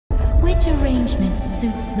Which arrangement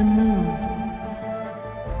suits the mood?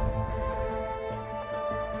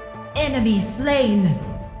 Enemy slain.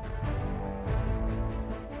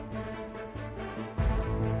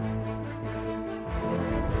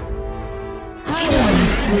 Killing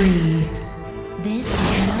spree. This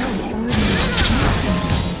is no ordinary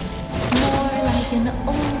instrument, more like an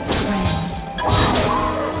old friend.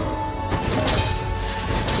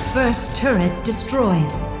 First turret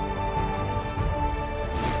destroyed.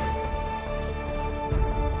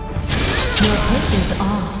 Your pitch is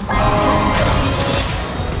off.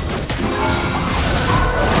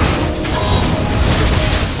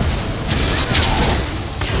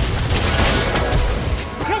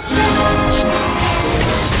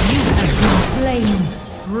 Slain.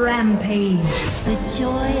 Rampage. The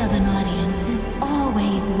joy of an audience is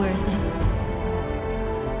always worth it.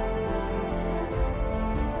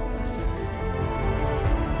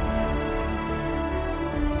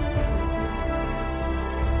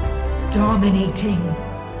 Dominating.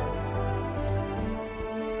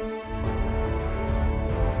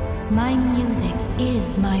 My music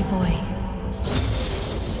is my voice.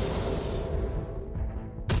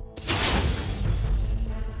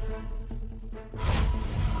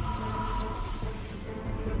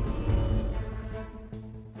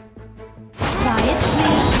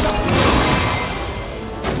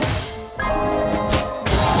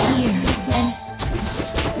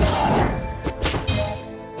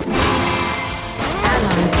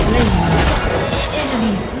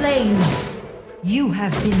 You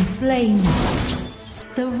have been slain.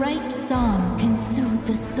 The right song can soothe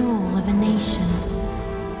the soul of a nation.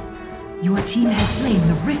 Your team has slain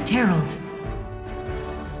the Rift Herald.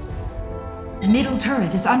 Middle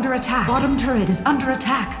turret is under attack. Bottom turret is under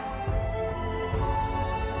attack.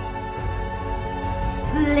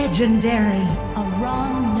 Legendary. A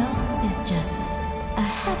wrong note is just a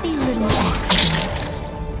happy little accident.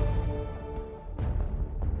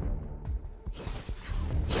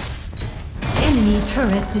 Enemy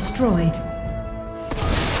turret destroyed.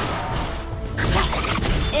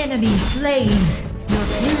 Enemy slain. Your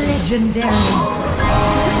legendary.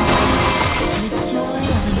 The joy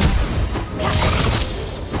of an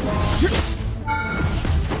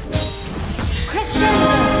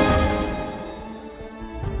crescendo.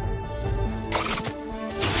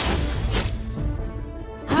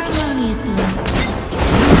 Harmoniously.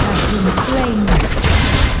 You have been slain.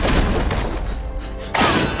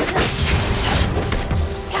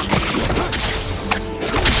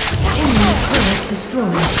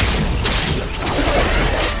 Destroyed.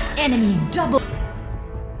 Enemy double.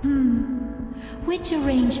 Which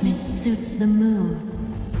arrangement suits the mood?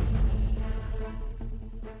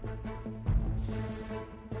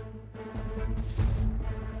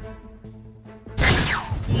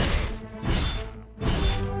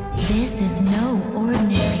 This is no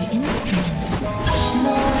ordinary instrument.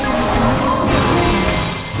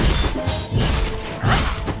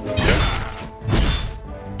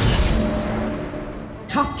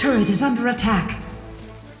 Top turret is under attack.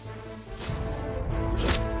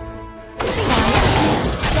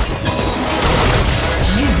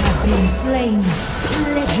 You have been slain.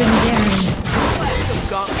 Legendary.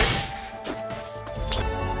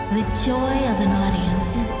 The joy of an audience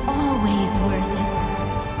is always worth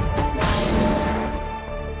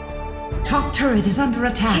it. Top turret is under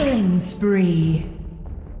attack. Killing spree.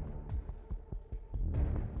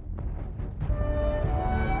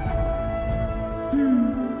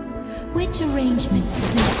 Which arrangement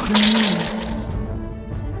suits the mood?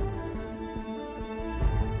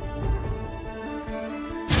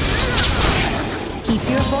 Keep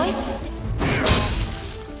your voice.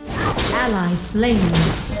 Ally slain.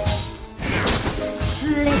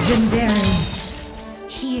 Legendary.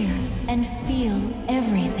 Hear and feel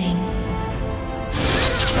everything.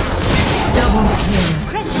 Double kill.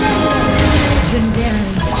 Crescendo. Legendary.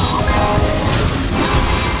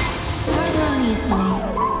 Harmoniously.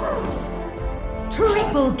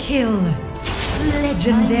 Triple kill.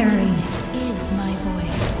 Legendary. My music is my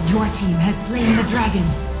voice. Your team has slain the dragon.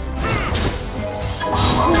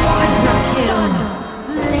 Quadra kill.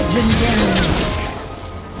 Legendary.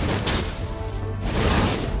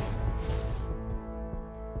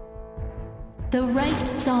 The right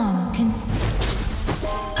song can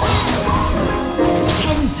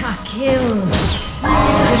Pentakill.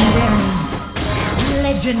 Legendary.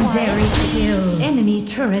 Legendary kill. Enemy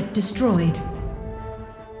turret destroyed.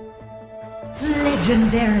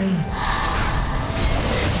 Legendary.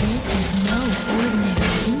 This is no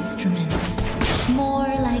ordinary instrument.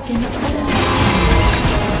 More like an old.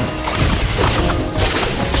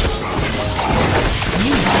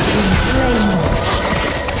 You have been slain.